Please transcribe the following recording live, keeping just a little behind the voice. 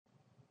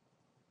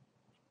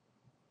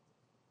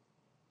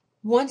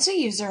Once a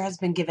user has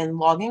been given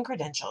login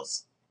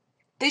credentials,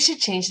 they should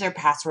change their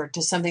password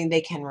to something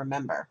they can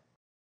remember.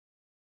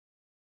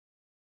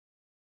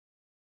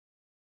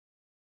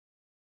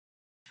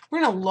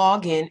 We're going to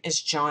log in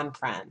as John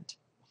Friend.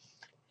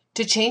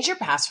 To change your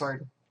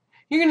password,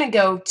 you're going to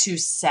go to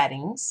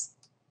Settings,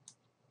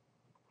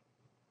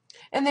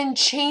 and then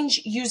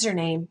change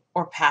username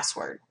or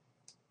password.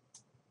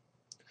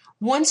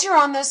 Once you're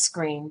on this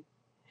screen,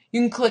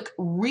 you can click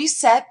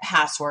Reset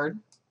Password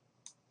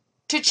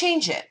to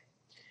change it.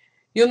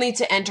 You'll need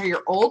to enter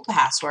your old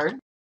password,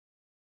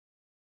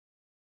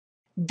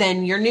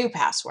 then your new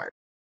password.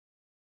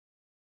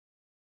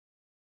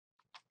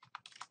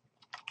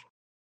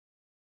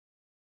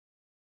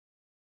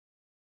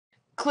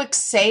 Click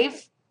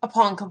Save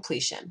upon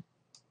completion.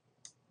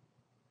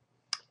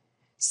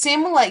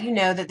 Sam will let you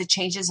know that the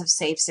changes have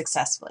saved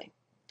successfully.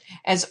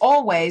 As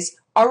always,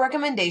 our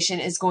recommendation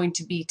is going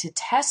to be to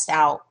test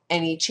out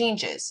any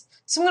changes.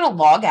 So I'm going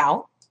to log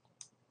out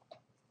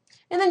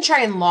and then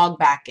try and log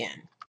back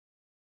in.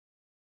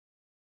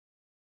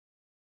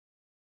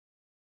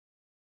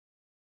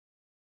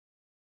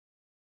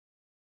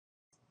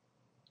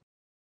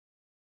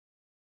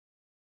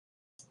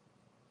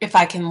 If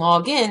I can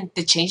log in,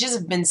 the changes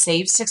have been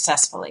saved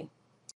successfully.